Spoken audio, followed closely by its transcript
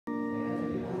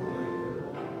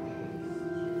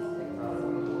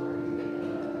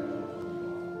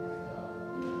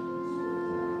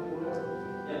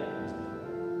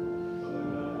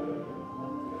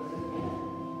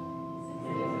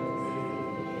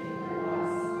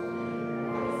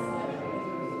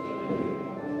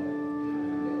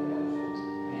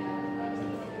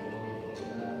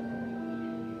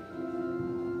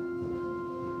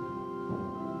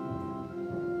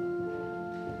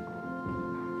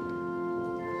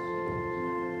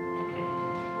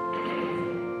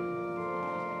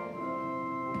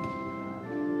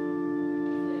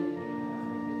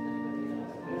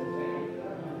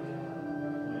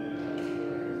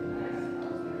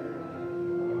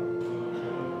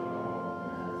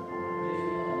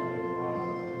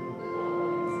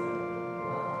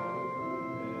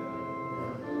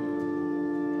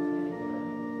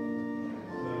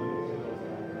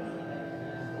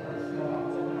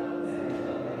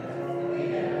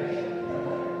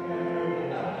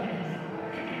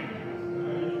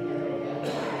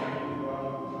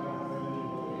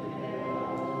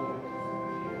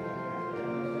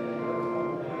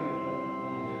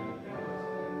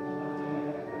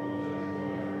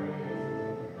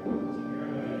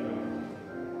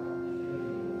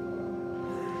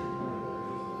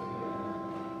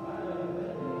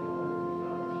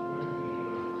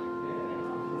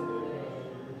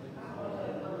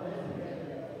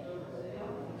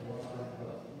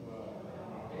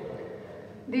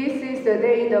This is the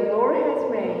day the Lord has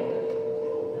made.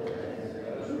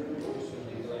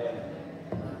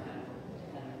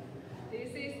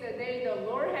 This is the day the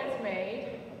Lord has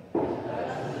made.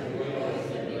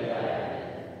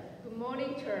 Good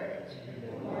morning, church.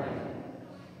 Good morning.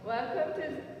 Welcome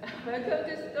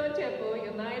to Stone Chapel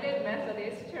United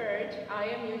Methodist Church. I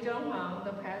am Yu Zhonghang,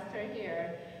 the pastor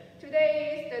here.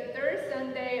 Today is the third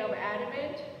Sunday of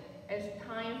Advent. It's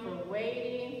time for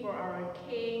waiting for our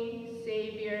King,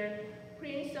 Savior,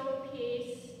 Prince of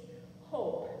Peace,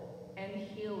 Hope, and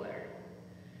Healer.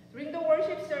 During the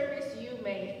worship service, you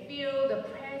may feel the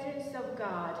presence of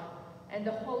God, and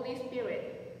the Holy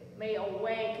Spirit may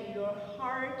awaken your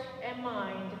heart and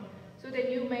mind so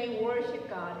that you may worship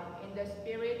God in the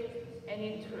Spirit and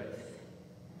in truth.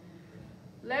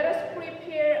 Let us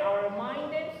prepare our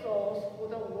mind and souls for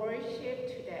the worship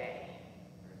today.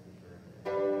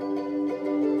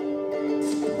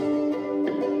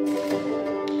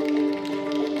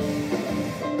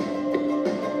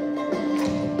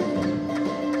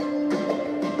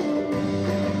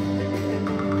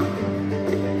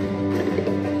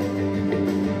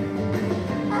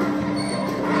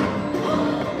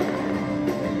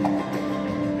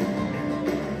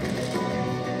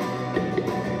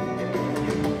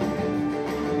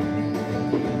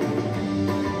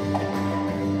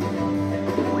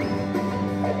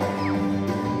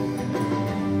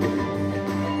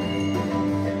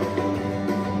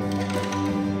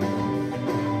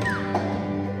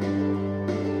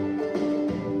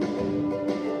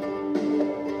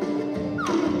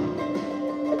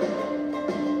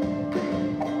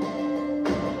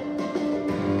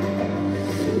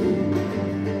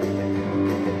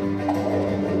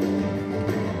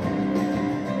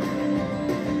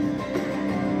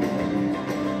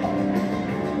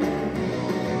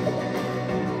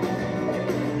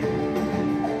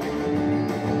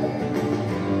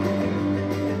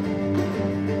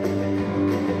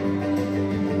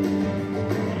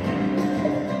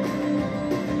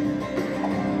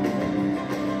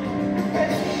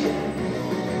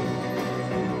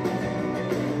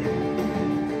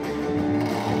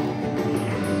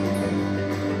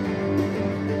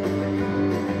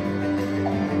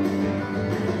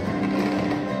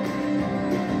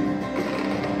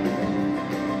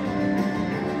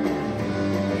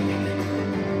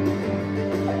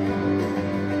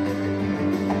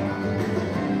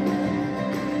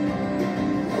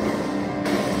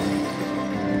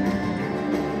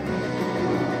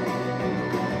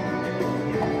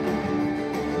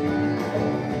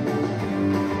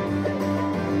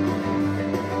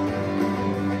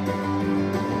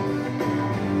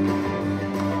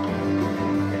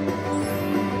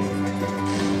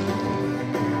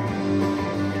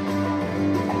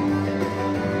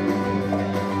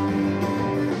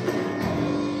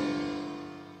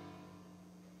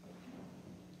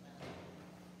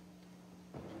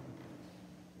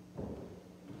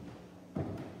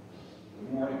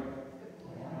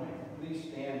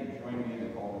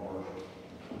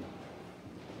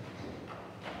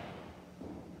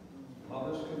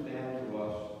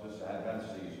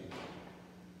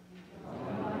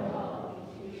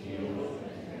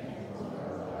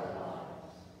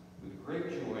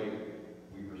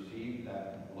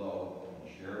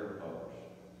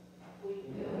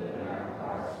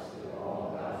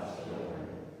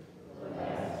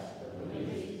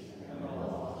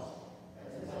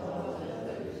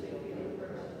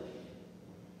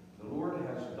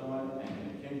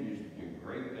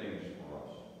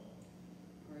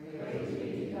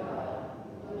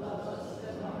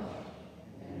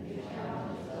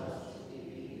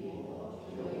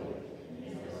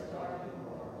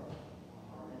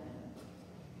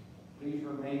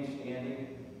 Remain standing.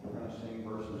 We're going to sing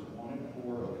verses 1 and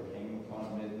 4 of the Came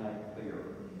Upon Midnight Clear.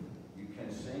 You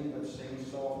can sing, but sing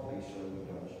softly so we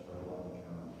don't spread a lot of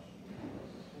germs.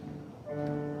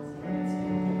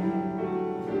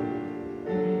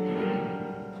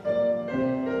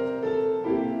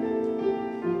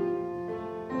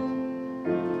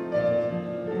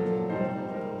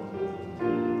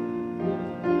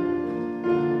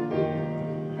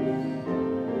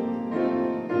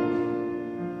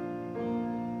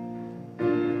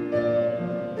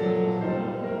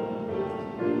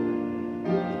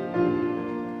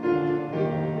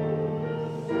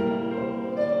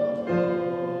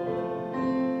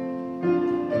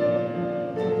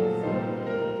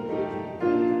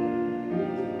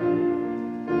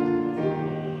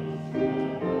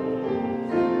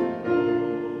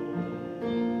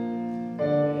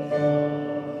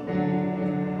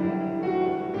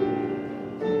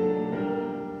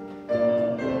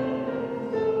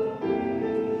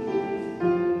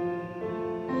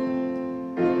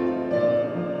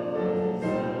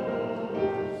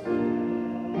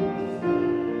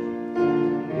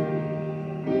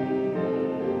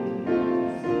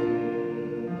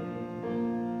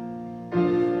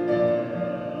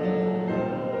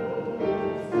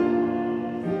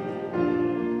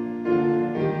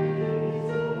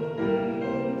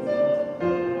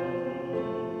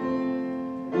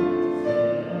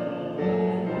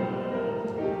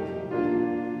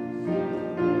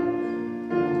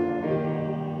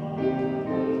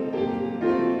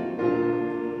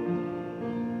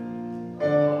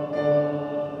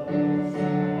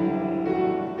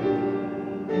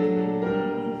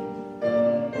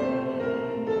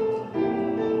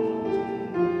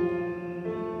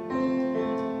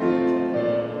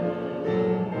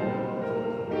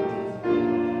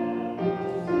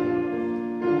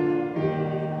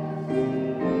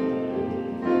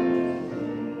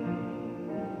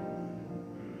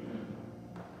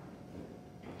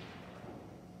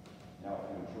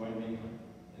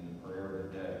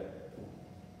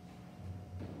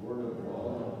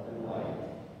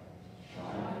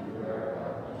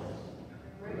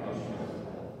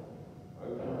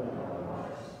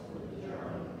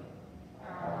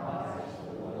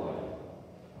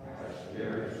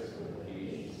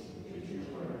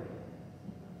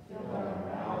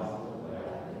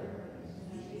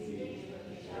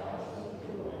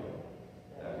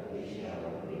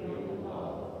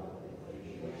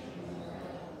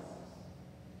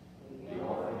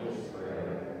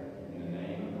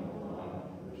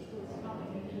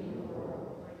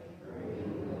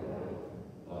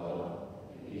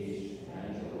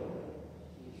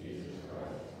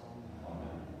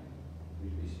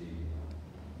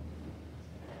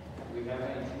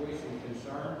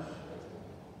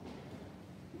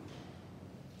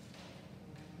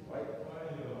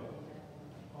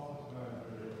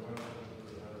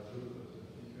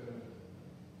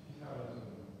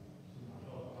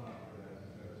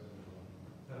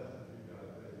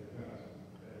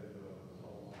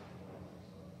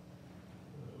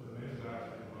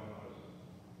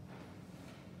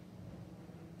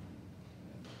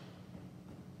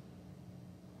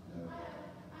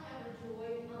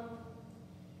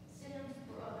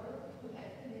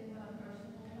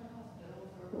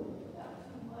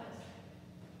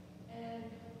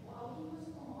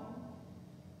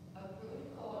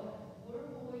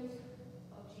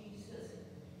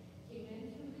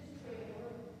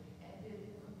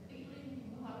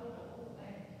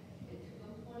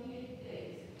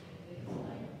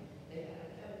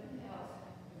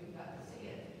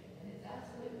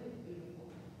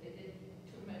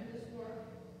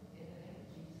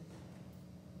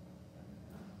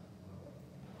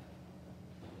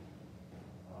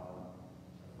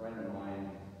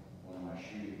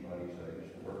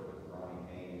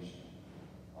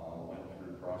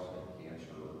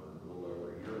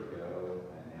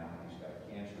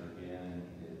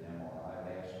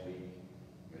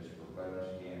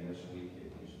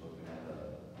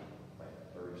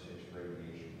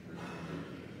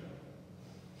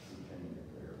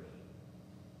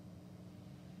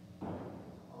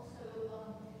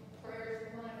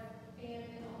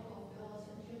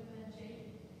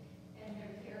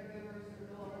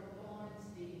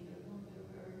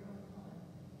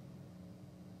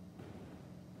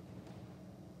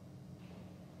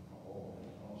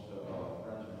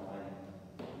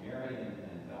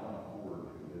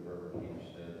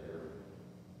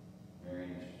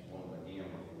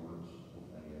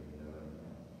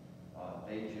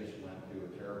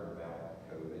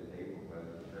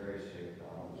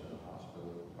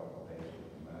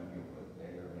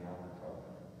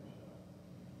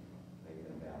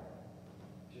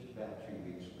 about 2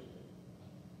 weeks ago.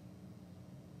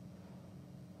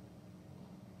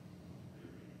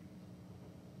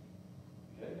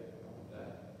 Okay, with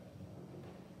that,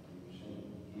 you sing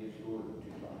He is Lord 2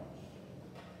 times.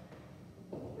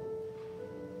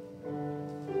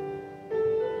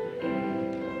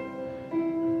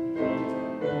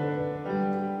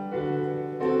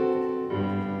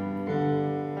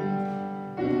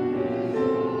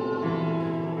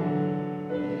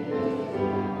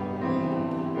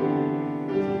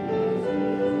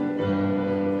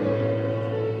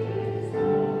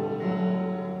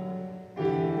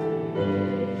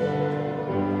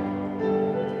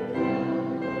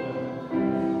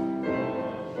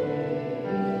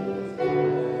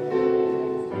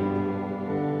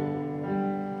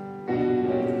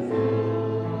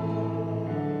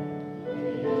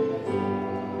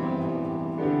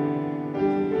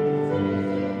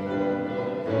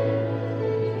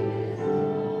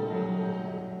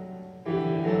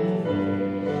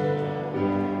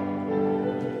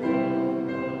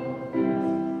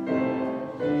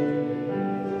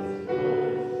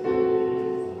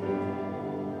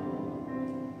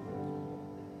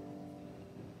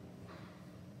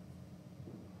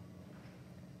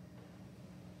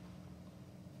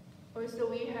 Also,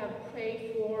 we have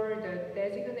prayed for the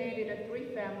designated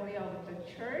 3 family of the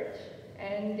church,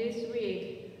 and this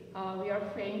week we are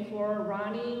praying for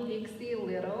Ronnie Dixie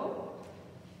Little.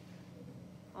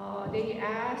 They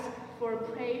ask for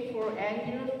pray for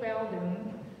Andrew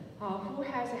Feldon, who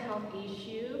has a health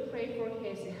issue. Pray for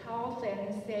his health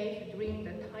and safe during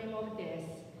the time of this.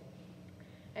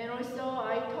 And also,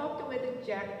 I talked with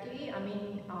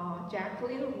Jacqueline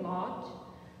Lott,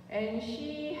 and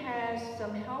she has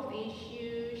some health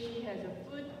issues. She has a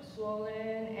foot swollen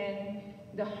and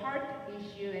the heart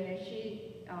issue, and then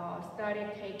she started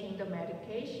taking the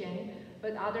medication.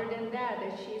 But other than that,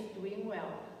 she's doing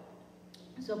well.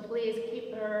 So please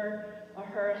keep her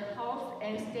health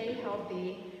and stay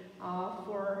healthy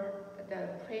for the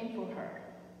praying for her.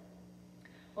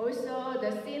 Also,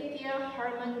 the Cynthia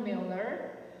Harmon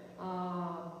Miller,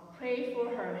 pray for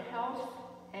her health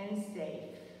and safe.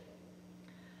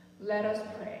 Let us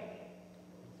pray.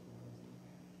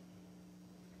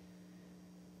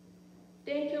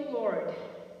 Thank you, Lord,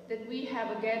 that we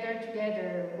have gathered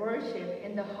together worship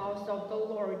in the house of the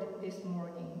Lord this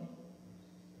morning.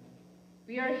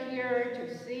 We are here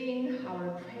to sing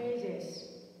our praises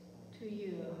to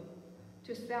you,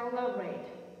 to celebrate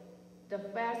the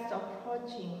fast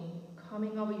approaching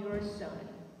coming of your Son,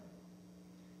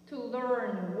 to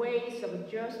learn ways of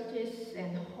justice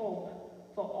and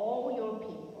hope for all your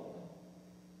people.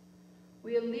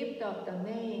 We lift up the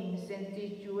names and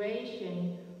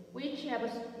situations which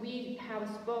we have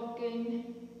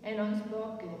spoken and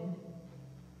unspoken.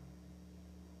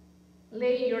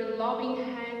 Lay your loving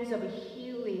hands of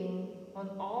healing on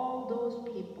all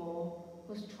those people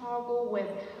who struggle with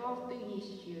health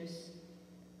issues,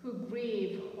 who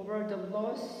grieve over the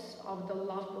loss of the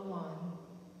loved one.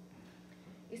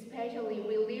 Especially,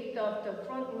 we lift up the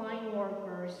frontline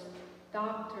workers,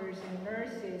 doctors and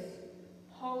nurses,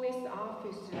 police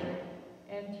officers,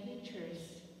 and teachers.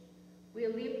 We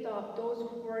lift up those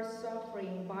who are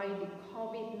suffering by the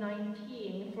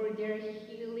COVID-19 for their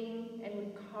healing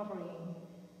and recovery.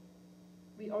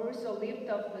 We also lift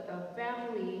up the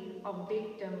family of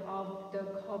victims of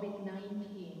the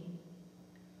COVID-19.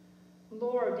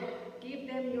 Lord, give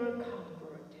them your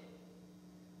comfort.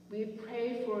 We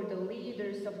pray for the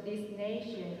leaders of this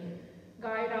nation.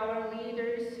 Guide our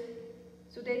leaders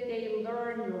so that they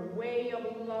learn your way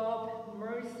of love,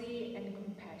 mercy, and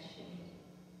compassion.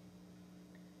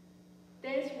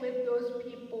 Dance with those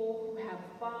people who have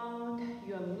found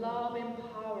your love and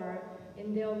power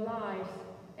in their lives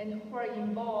and who are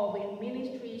involved in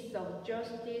ministries of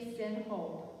justice and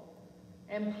hope.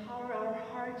 Empower our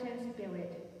heart and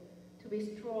spirit to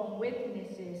be strong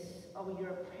witnesses of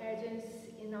your presence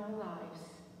in our lives.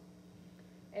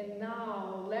 And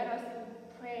now let us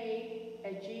pray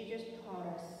as Jesus taught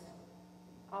us.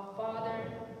 Our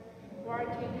Father, who art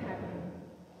in heaven,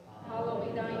 hallowed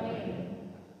be thy name.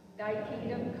 Thy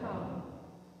kingdom come,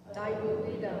 thy will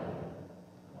be done,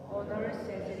 on earth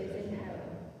as it is in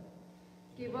heaven.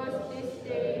 Give us this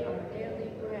day our daily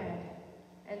bread,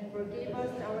 and forgive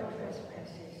us our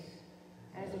trespasses,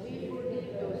 as we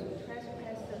forgive those who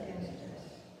trespass against us.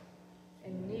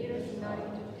 And lead us not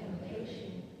into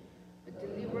temptation, but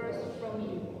deliver us from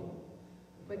evil.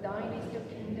 For thine is the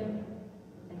kingdom,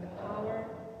 and the power,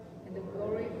 and the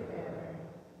glory forever.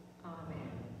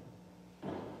 Amen.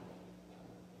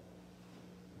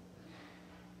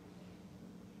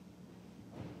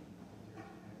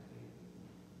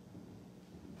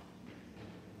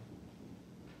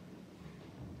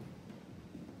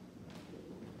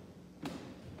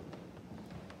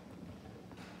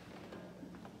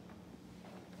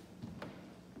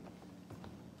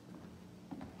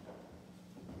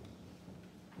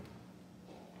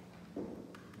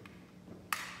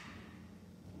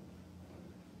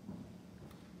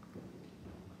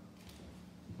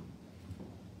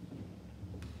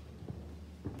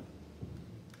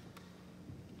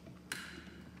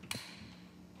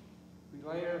 We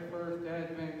light our first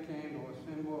Advent candle, a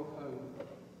symbol of hope.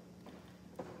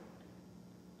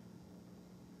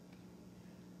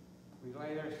 We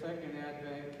light our second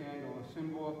Advent candle, a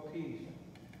symbol of peace.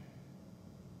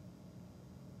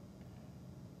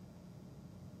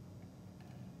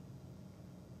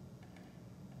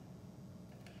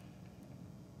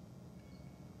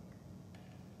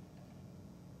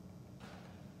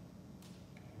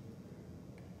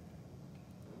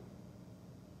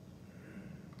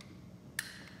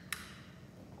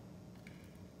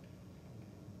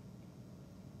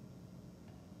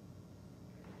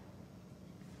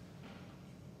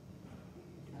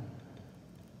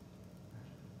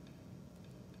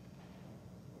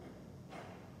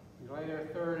 We light our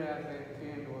third Advent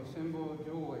candle, a symbol of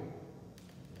joy.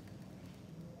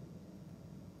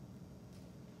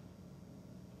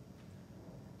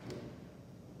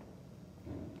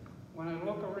 When I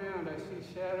look around, I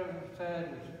see shadows of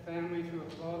sadness, families who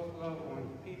have lost loved ones,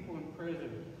 people in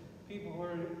prison, people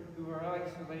who are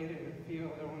isolated and feel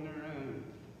they're on their own.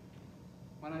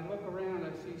 When I look around,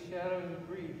 I see shadows of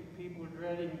grief, people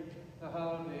dreading the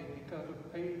holiday because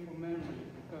of painful memories,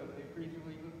 because they've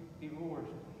recently divorced,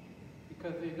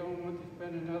 because they don't want to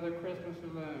spend another Christmas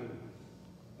alone.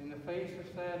 In the face of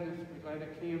sadness, we light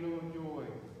a candle of joy.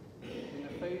 In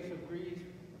the face of grief,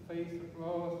 the face of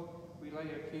loss, we light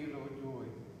a candle of joy.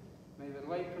 May the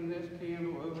light from this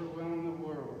candle overwhelm the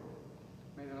world.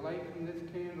 May the light from this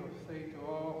candle say to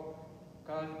all,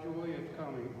 God's joy is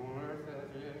coming on earth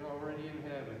as it is already in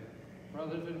heaven.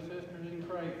 Brothers and sisters in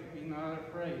Christ, be not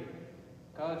afraid.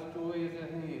 God's joy is at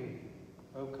hand.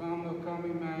 O come,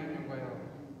 Emmanuel.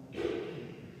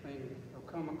 O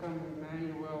come,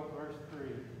 Emmanuel, verse 3.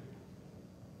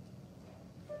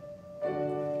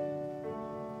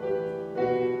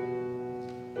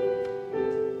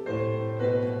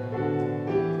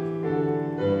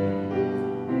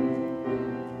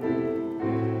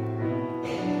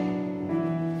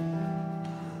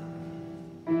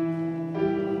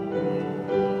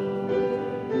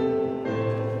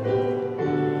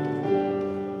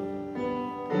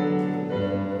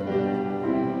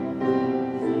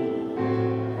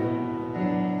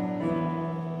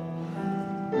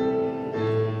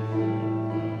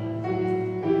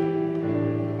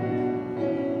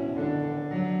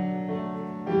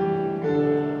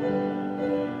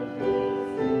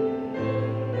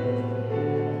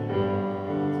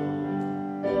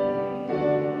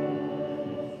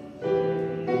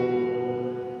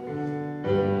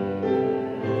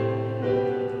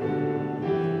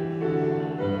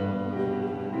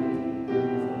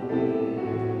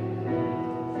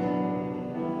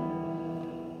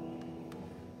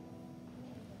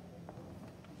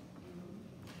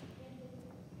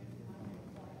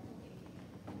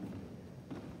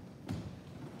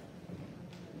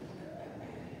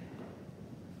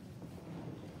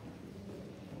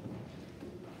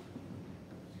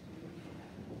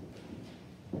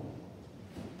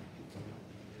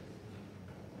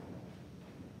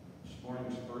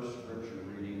 Morning's first scripture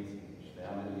reading is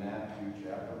found in Matthew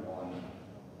chapter 1,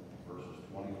 verses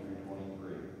 20 through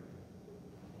 23.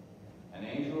 An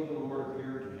angel of the Lord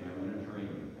appeared to him in a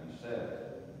dream and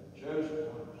said, Joseph,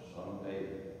 son of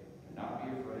David, do not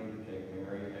be afraid to take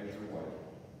Mary as your wife,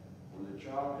 for the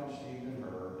child conceived in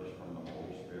her is from the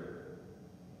Holy Spirit.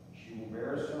 She will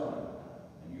bear a son,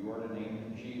 and you are to name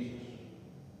him Jesus,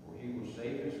 for he will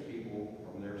save his people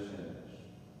from their sins.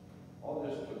 All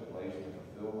this took place to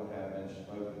fulfill what had been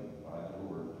spoken by the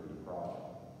Lord through the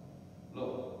prophet.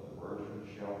 Look, the virgin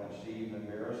shall conceive and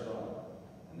bear a son,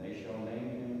 and they shall name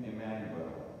him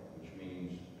Emmanuel, which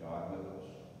means God with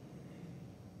us.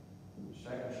 The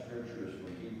second scripture is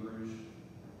from Hebrews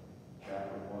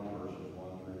chapter 1, verses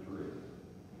 1 through 3.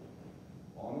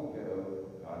 Long ago,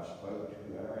 God spoke to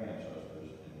our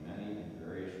ancestors in many and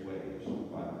various ways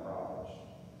by the prophets.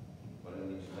 But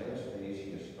in these last days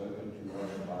he has spoken to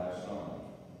us by a Son,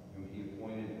 whom he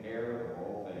appointed heir of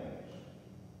all things,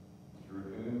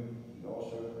 through whom he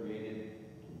also created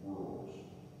the worlds.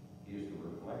 He is the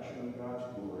reflection of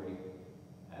God's glory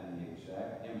and the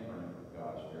exact imprint of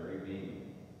God's very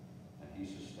being. And he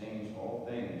sustains all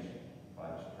things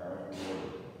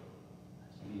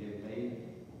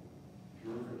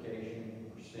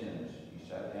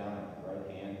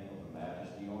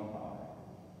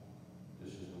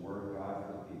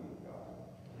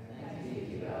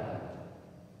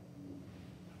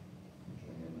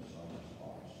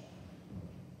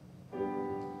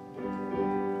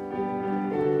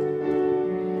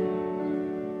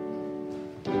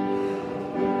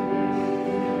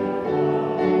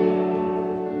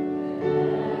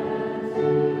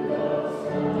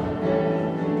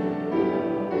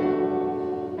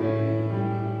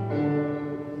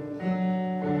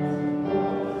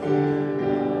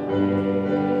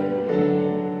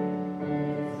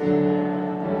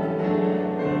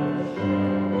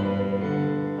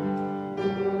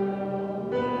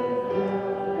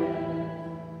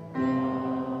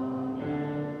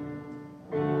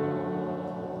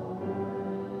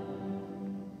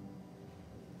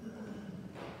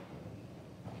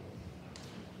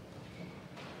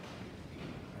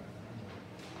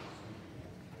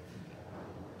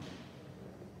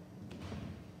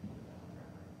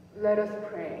Let us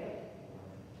pray.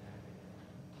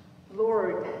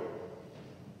 Lord,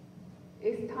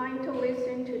 it's time to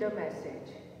listen to the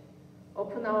message.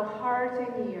 Open our hearts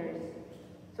and ears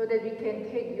so that we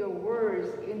can take your words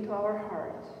into our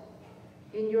hearts.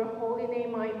 In your holy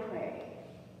name I pray.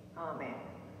 Amen.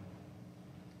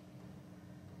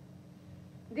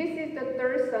 This is the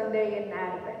third Sunday in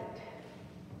Advent.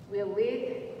 We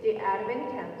lit the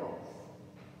Advent candles.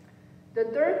 The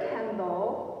third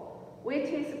candle, which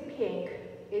is pink,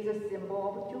 is a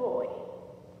symbol of joy.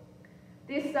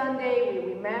 This Sunday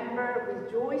we remember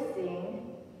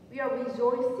rejoicing. We are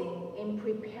rejoicing in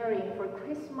preparing for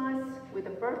Christmas with the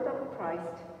birth of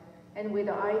Christ and with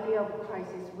the idea of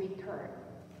Christ's return.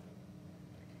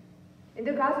 In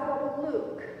the Gospel of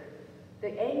Luke,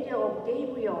 the angel of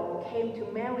Gabriel came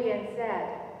to Mary and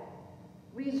said,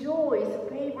 "Rejoice,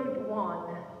 favored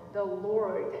one, the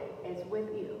Lord is with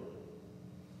you."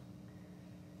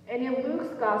 And in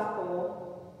Luke's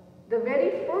Gospel, the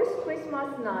very first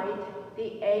Christmas night,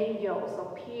 the angels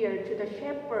appeared to the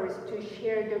shepherds to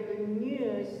share the good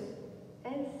news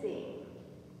and sing.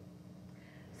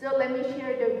 So let me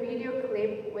share the video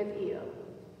clip with you.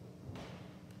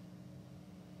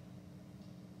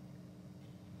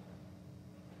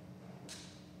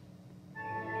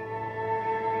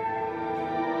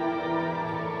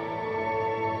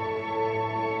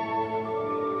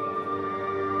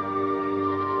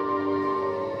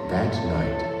 That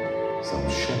night, some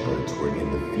shepherds were in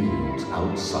the fields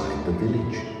outside the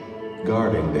village,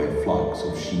 guarding their flocks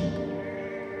of sheep.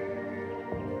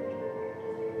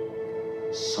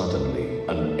 Suddenly,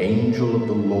 an angel of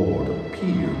the Lord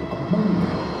appeared among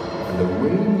them, and the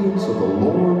radiance of the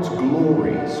Lord's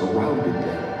glory surrounded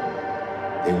them.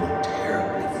 They were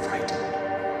terribly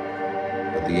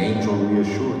frightened, but the angel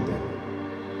reassured them.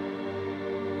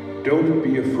 "Don't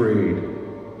be afraid.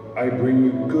 I bring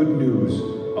you good news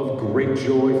of great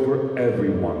joy for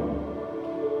everyone.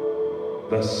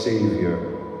 The Savior,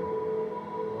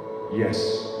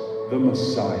 yes, the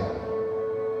Messiah,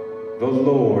 the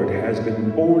Lord has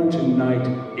been born tonight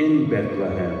in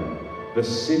Bethlehem, the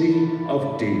city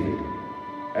of David.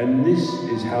 And this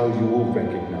is how you will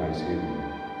recognize him.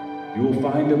 You will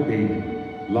find a baby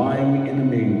lying in a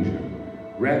manger,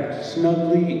 wrapped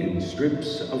snugly in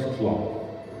strips of cloth."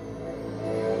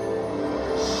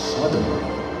 Suddenly,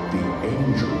 the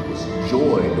angel was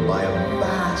joined by a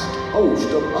vast host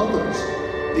of others,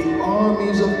 the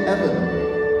armies of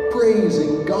heaven,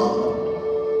 praising God.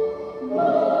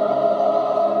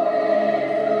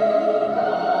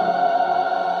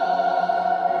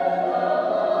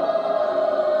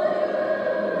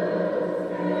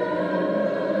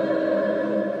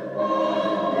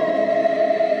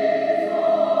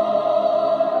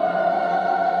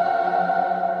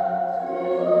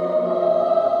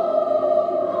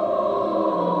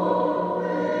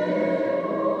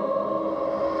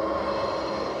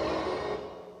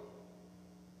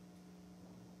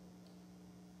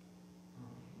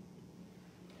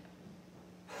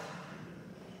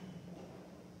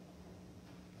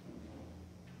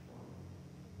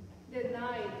 That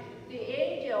night, the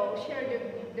angel shared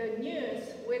the news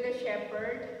with the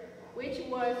shepherd, which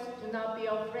was, "Do not be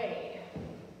afraid.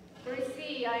 For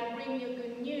see, I bring you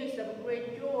good news of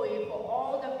great joy for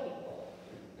all the people."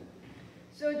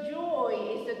 So joy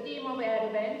is the theme of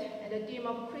Advent and the theme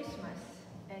of Christmas,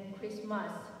 and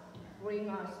Christmas brings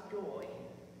us joy.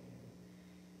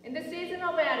 In the season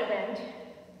of Advent,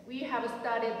 we have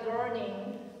started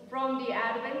learning from the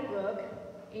Advent book,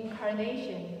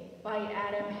 Incarnation, by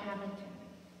Adam Hamilton.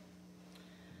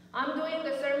 I'm doing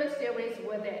the sermon series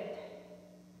with it.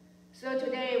 So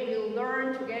today we'll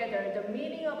learn together the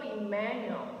meaning of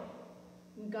Emmanuel,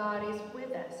 God is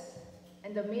with us,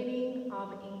 and the meaning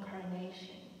of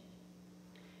incarnation.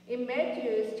 In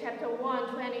Matthew chapter 1,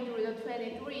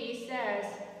 20-23 says,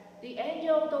 "The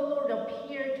angel of the Lord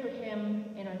appeared to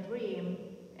him in a dream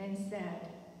and said,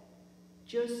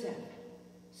 'Joseph,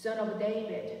 son of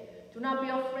David, do not be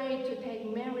afraid to take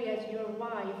Mary as your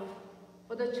wife,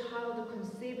 for the child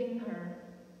conceived in her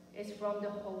is from the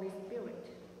Holy Spirit.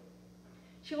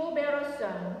 She will bear a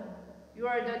son. You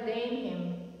are to name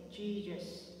him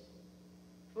Jesus,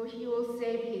 for he will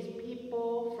save his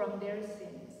people from their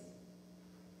sins.'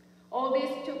 All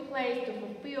this took place to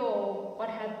fulfill what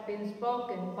had been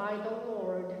spoken by the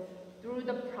Lord through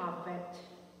the prophet.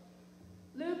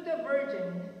 Luke the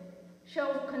virgin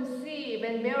shall conceive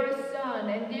and bear a son,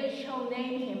 and they shall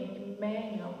name him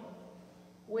Emmanuel,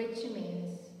 which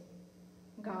means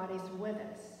God is with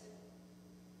us."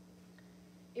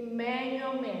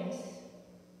 Emmanuel means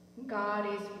God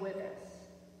is with us.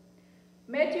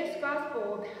 Matthew's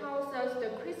Gospel tells us the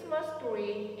Christmas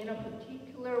story in a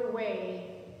particular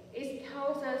way. It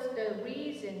tells us the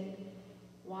reason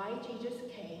why Jesus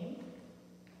came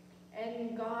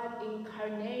and God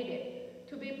incarnated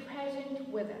to be present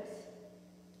with us.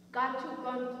 God took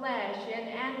on flesh and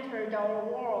entered our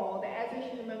world as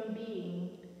a human being.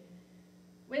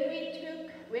 When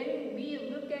we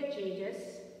look at Jesus,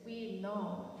 we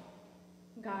know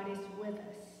God is with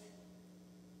us.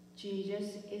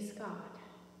 Jesus is God.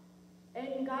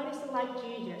 And God is like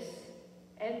Jesus.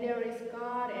 And there is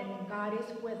God, and God is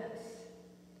with us.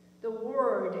 The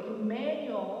word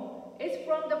Emmanuel is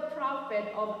from the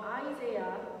prophet of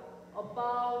Isaiah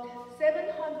about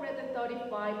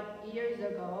 735 years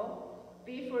ago,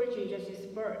 before Jesus'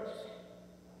 birth.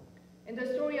 In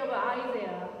the story of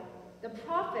Isaiah, the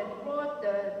prophet wrote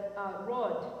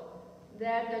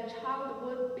that the child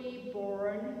would be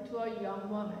born to a young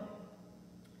woman.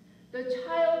 The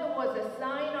child was a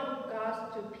sign of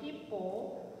God to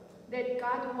people that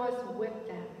God was with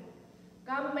them.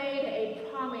 God made a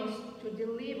promise to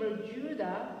deliver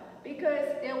Judah because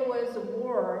there was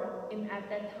war at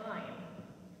that time.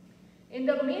 In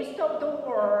the midst of the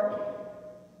war,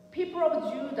 people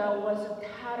of Judah was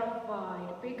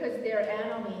terrified because their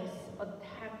enemies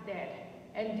attacked them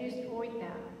and destroyed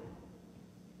them.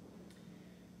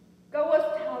 God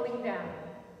was telling them,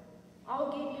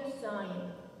 I'll give you a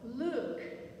sign. Look,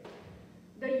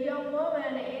 the young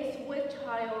woman is with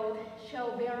child,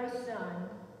 shall bear a son,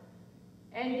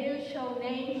 and you shall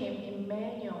name him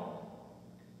Emmanuel.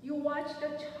 You watch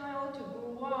the child to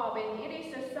grow up, and it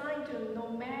is a sign to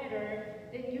no matter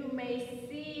that you may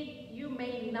see it, you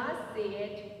may not see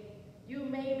it, you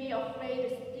may be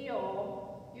afraid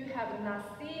still, you have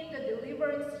not seen the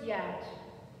deliverance yet.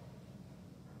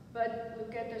 But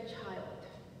look at the child,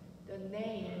 the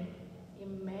name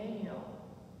Emmanuel.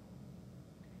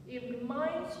 It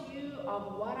reminds you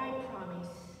of what I promised,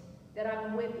 that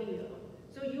I'm with you.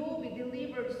 So you will be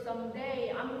delivered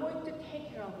someday. I'm going to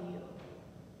take care of you.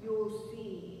 You will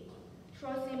see.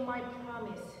 Trust in my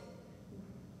promise.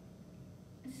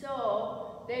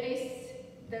 So that is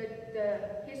the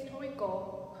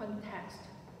historical context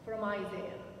from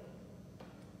Isaiah.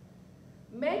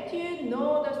 Matthew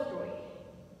knows the story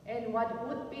and what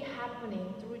would be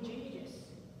happening through Jesus.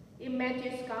 In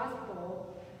Matthew's Gospel,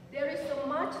 there is so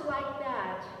much like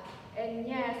that, and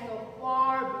yet so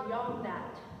far beyond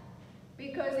that.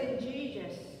 Because in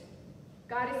Jesus,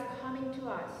 God is coming to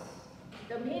us.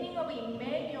 The meaning of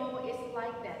Emmanuel is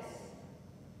like this.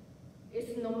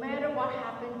 It's no matter what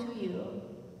happened to you,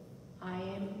 I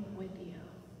am with you.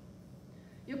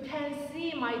 You can't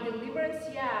see my deliverance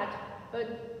yet,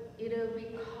 but it'll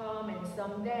become, and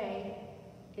someday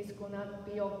it's gonna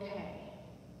be okay.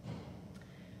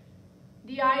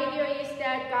 The idea is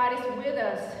that God is with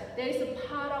us. That is a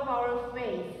part of our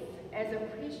faith as a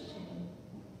Christian.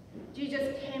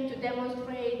 Jesus came to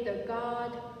demonstrate the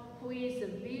God who is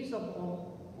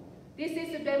visible. This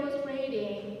is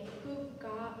demonstrating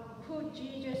who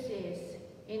Jesus is,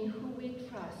 in who we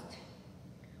trust.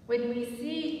 When we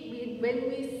see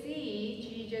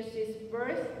Jesus'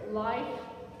 birth, life,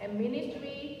 and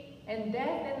ministry, and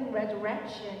death and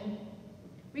resurrection,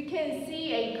 we can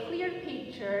see a clear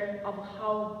picture of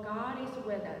how God is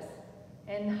with us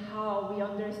and how we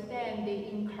understand the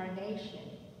incarnation.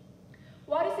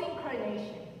 What is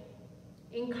incarnation?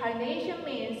 Incarnation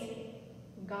means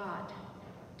God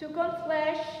took on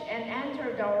flesh and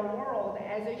entered our world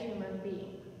as a human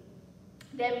being.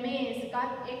 That means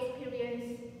God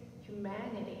experienced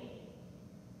humanity.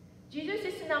 Jesus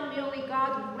is not merely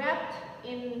God wrapped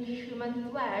in human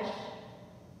flesh,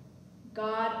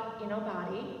 God in a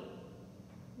body.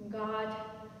 God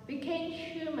became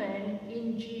human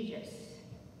in Jesus.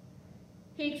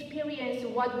 He experienced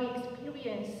what we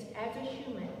experience as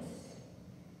humans.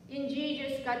 In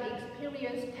Jesus, God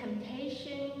experienced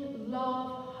temptation,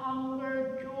 love,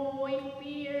 hunger, joy,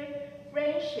 fear,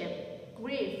 friendship,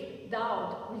 grief,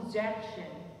 doubt,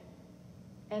 rejection,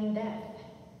 and death.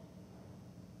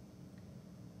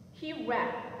 He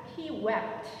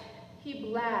wept, he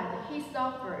bled, he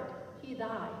suffered, he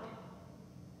died.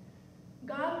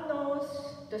 God knows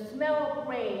the smell of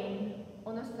rain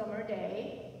on a summer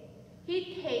day.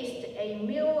 He tastes a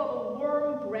meal of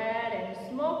warm bread and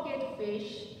smoked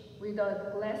fish with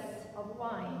a glass of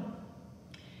wine.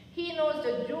 He knows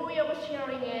the joy of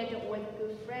sharing it with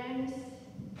good friends.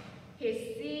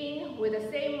 He's seen with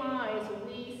the same eyes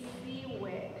we see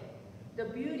with, the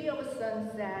beauty of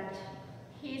sunset.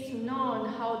 He's known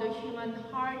how the human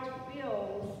heart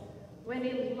feels when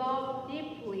it loves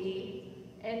deeply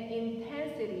and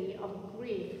intensity of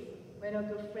grief when a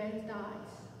good friend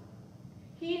dies.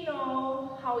 He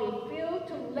knows how it feels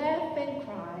to laugh and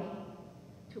cry,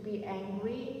 to be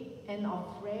angry and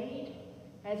afraid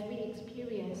as we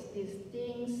experience these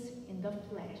things in the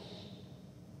flesh.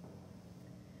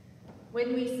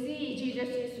 When we see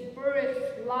Jesus'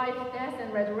 birth, life, death,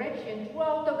 and resurrection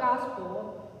throughout the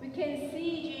gospel, we can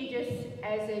see Jesus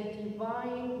as a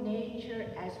divine nature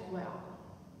as well.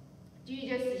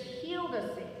 Jesus healed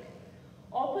the sick,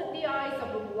 opened the eyes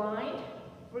of the blind,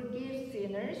 forgives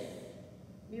sinners,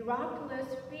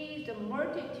 miraculously feeds the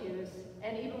multitudes,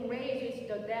 and even raises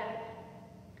the dead.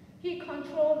 He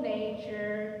controls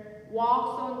nature,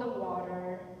 walks on the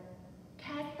water,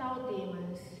 casts out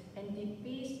demons, and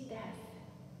defeats death.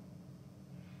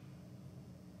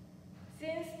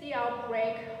 Since the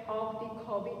outbreak of the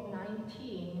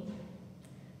COVID-19,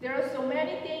 there are so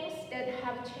many things that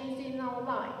have changed in our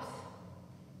lives.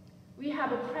 We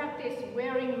have practiced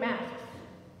wearing masks,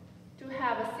 to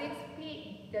have 6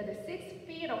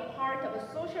 feet apart of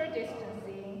social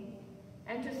distancing,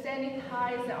 and to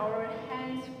sanitize our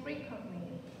hands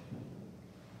frequently.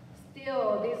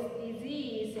 Still, this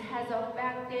disease has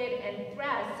affected and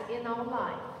threats in our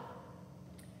life.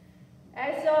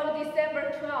 As of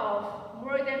December 12,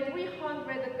 more than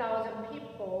 300,000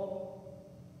 people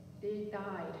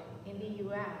died in the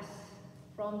U.S.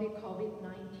 from the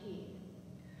COVID-19.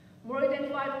 More than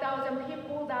 5,000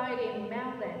 people died in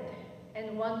Maryland,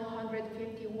 and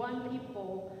 151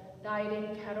 people died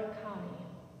in Carroll County.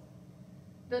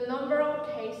 The number of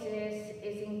cases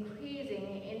is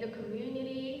increasing in the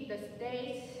community, the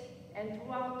states, and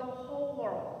throughout the whole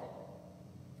world.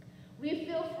 We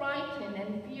feel frightened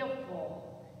and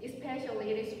fearful,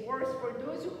 especially it is worse for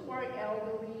those who are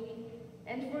elderly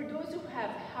and for those who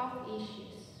have health issues.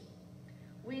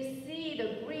 We see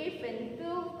the grief and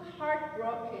feel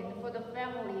heartbroken for the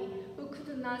family who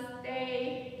could not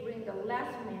stay during the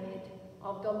last minute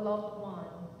of the loved one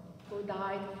who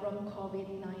died from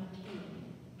COVID-19.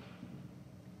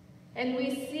 And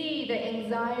we see the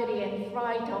anxiety and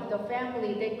fright of the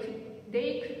family.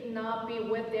 They could not be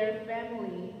with their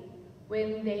family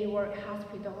when they were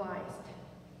hospitalized.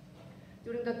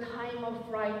 During the time of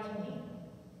frightening,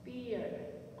 fear,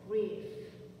 grief,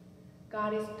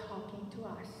 God is talking to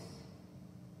us.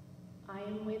 I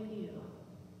am with you.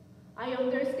 I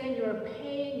understand your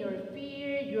pain, your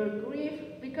fear, your grief,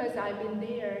 because I've been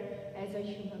there as a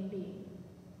human being.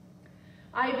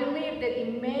 I believe that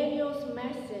Emmanuel's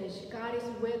message, God is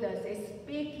with us, is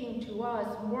speaking to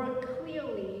us more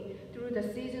clearly through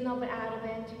the season of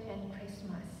Advent and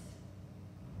Christmas.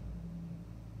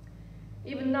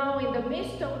 Even now, in the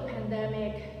midst of a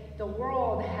pandemic, the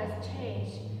world has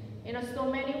changed in so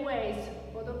many ways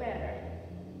for the better.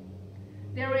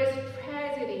 There is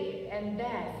tragedy and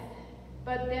death,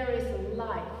 but there is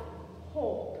life,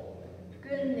 hope,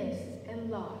 goodness, and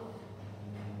love.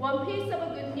 One piece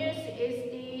of good news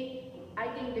is I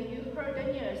think that you heard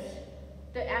the news.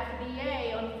 The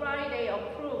FDA on Friday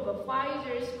approved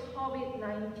Pfizer's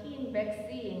COVID-19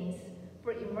 vaccines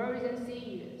for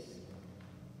emergency use.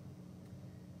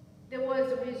 There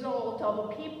was a result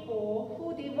of people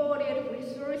who devoted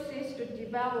resources to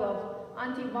develop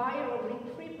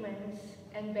antiviral treatments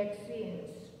and vaccines.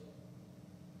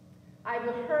 I've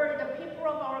heard the people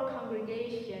of our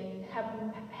congregation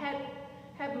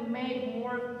have made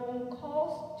more phone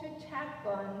calls to check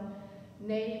on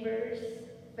neighbors,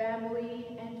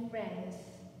 family, and friends,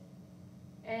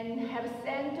 and have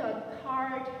sent a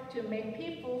card to make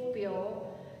people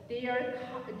feel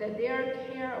that they are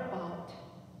cared about.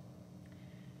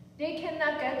 They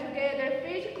cannot get together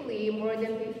physically more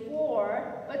than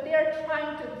before, but they are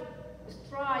trying to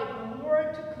strive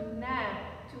more to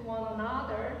connect to one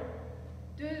another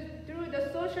through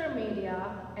the social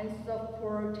media and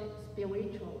support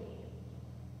spiritually.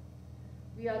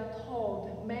 We are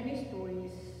told many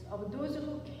stories of those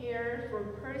who care for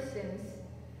persons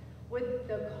with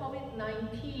the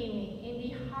COVID-19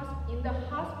 in the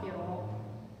hospital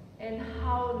and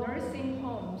how nursing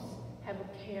homes have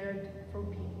cared for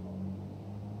people.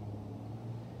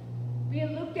 We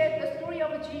looked at the story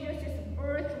of Jesus'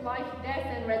 birth, life, death,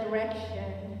 and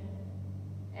resurrection,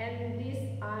 and this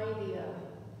idea,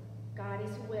 God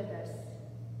is with us,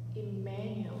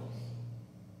 Emmanuel,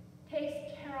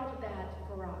 takes care of that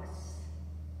for us.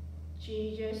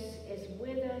 Jesus is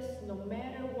with us no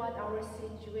matter what our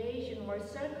situation or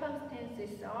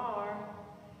circumstances are.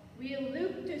 We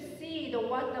look to see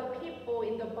what the people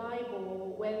in the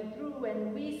Bible went through,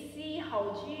 and we see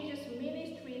how Jesus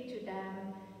ministered to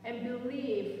them and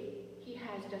believe he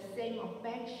has the same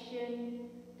affection,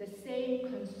 the same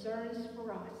concerns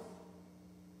for us.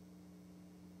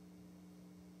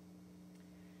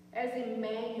 As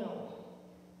Emmanuel,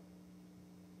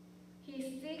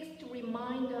 seeks to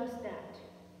remind us that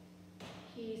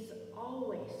he is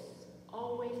always,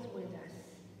 always with us,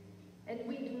 and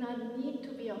we do not need to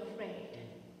be afraid.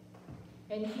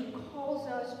 And he calls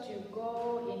us to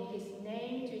go in his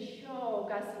name to show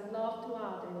God's love to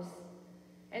others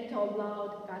and to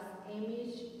allow God's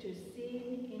image to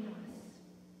sing in us.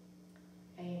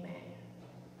 Amen.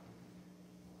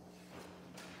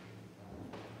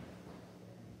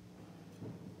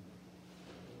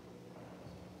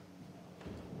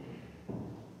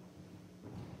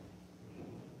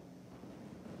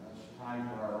 It's time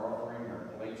for our offering. Our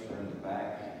plates are in the back.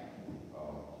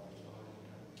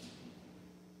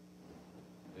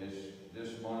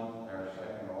 This month, our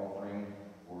second offering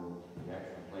for the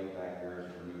extra plate back there is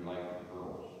for New Life of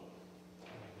Girls.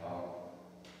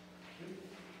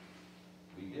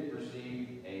 We did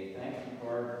receive a thank you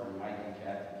card from Mike and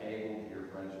Kathy Cable, dear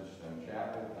friends of Stone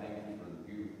Chapel. Thank you for the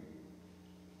beautiful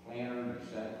planner you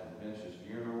sent for Vince's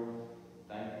funeral.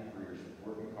 Thank you for your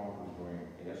support and comfort during the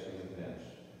passing of Vince.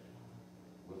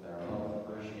 With our love and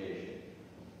appreciation,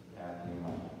 Kathy and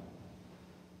Mike.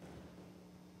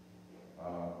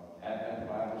 Advent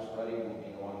Bible study will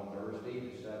be on Thursday,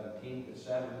 the 17th at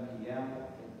 7 p.m. I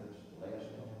think that's the last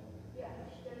one. Yeah,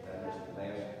 That is the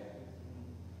last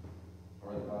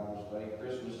for the Bible study.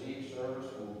 Christmas Eve service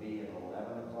will be at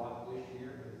 11 o'clock this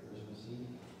year. Christmas Eve,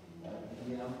 11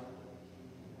 p.m.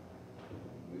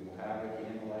 We will have a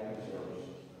candlelighting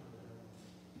service.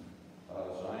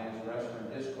 Zion's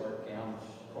Restaurant discard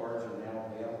cards are now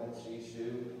available. See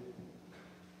Sue.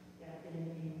 That's going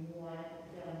to be one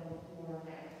done before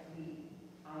next week.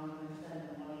 I'm going to send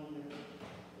the money to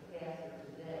the pastor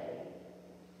today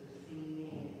to see me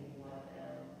and let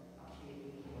them. I'll see if we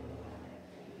can get it next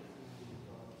week.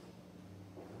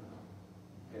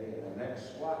 Okay, the next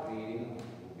SWAT meeting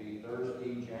will be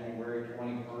Thursday, January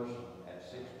 21st at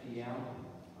 6 p.m.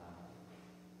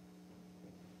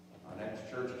 Our next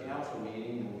church council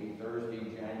meeting will be Thursday,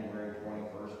 January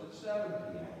 21st at 7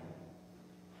 p.m.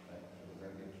 We're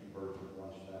going to get 2 birds with 1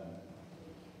 stone.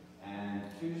 And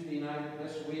Tuesday night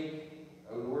this week,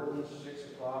 O'Dorton's 6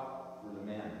 o'clock for the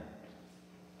men.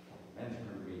 Men's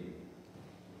group meeting.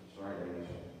 Sorry, ladies,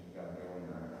 you got to go in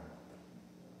there.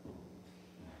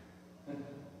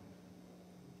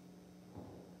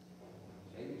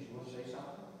 Ladies, you want to say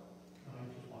something? No, I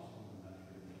just want something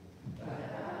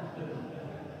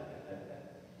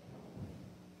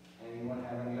Anyone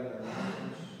have any other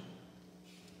announcements?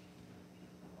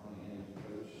 On any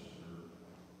posts or?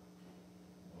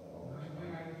 The only thing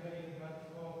I can tell you about the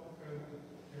golf coach,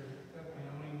 there's definitely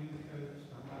only new coats.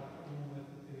 I'm not going with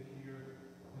it this year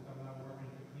because I'm not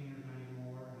working for cleaners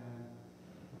anymore. And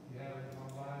if you have it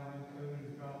online, new coat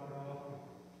and drop it off,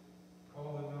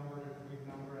 call the number, there's a big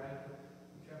number at the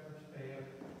shepherd staff.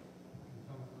 And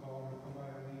someone call them,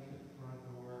 somebody leaves at the front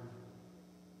door and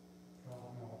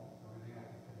drop them off. That's the only thing I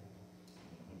can tell you.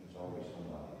 There's always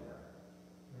somebody there.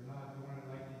 They're not doing it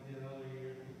like they did other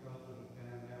years because of the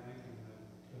pandemic,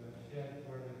 and the shed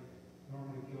where they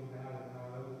normally give them out is not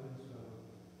open, so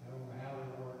I don't know how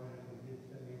they're working it. They did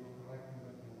say they were collecting,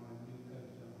 but they wanted new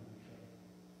coats on the shed.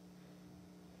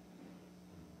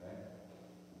 Okay.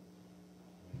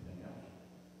 Anything else?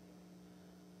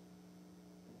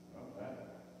 Okay.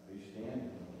 Please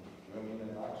stand. Join me in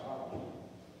the Doc's office.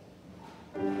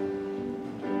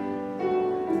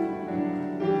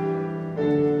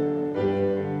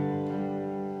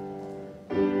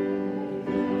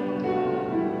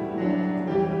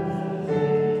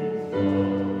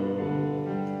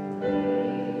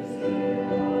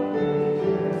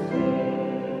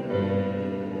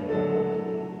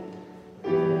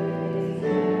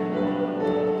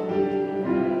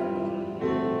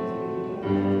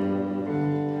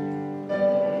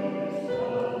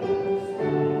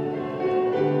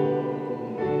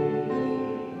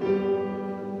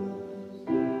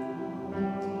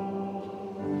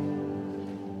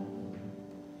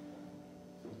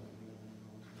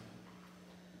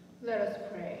 Let us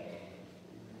pray.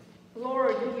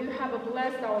 Lord, you have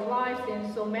blessed our lives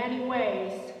in so many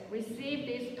ways. Receive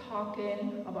this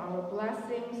token of our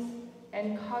blessings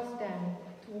and cause them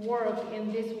to work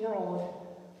in this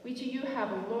world, which you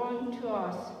have loaned to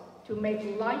us to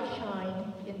make light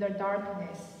shine in the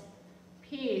darkness.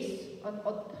 Peace, an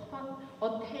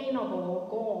attainable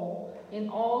goal in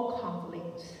all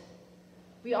conflicts.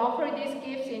 We offer these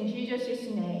gifts in Jesus'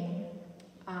 name.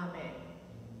 Amen.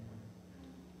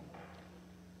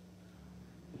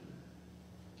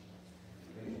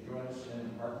 Please join us in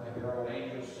Hark the Herald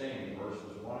Angels Sing,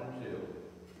 verses 1 and 2.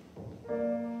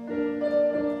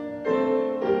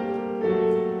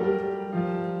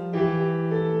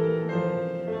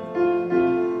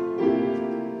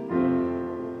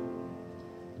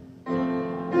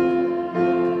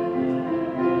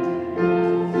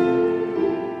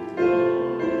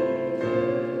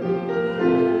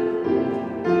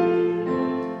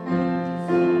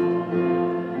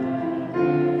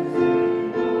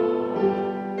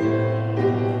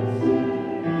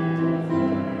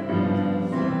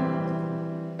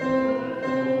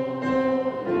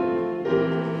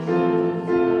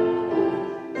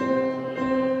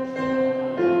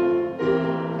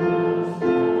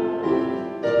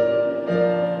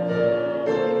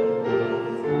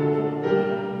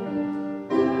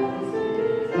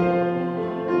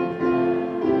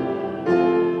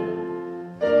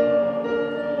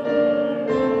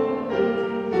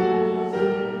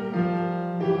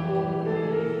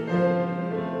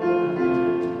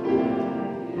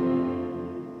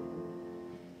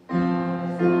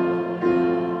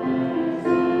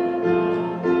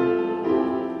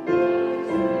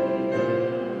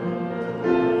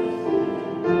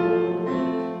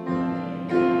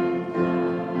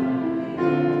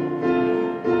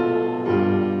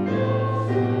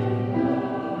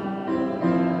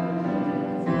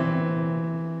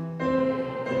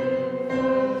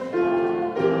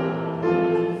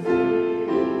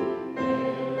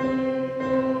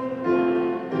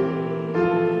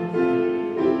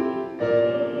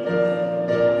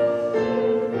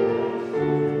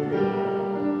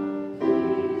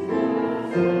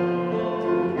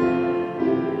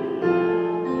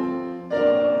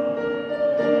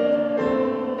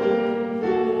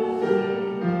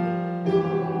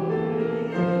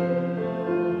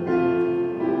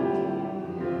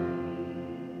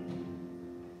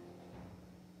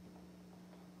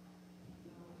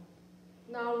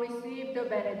 Now receive the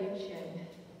benediction.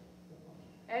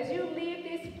 As you leave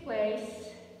this place,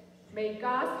 may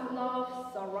God's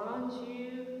love surround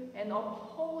you and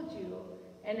uphold you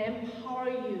and empower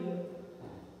you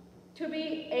to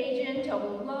be agent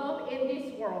of love in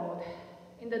this world.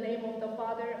 In the name of the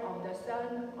Father, of the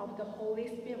Son, of the Holy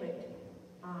Spirit.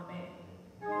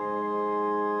 Amen.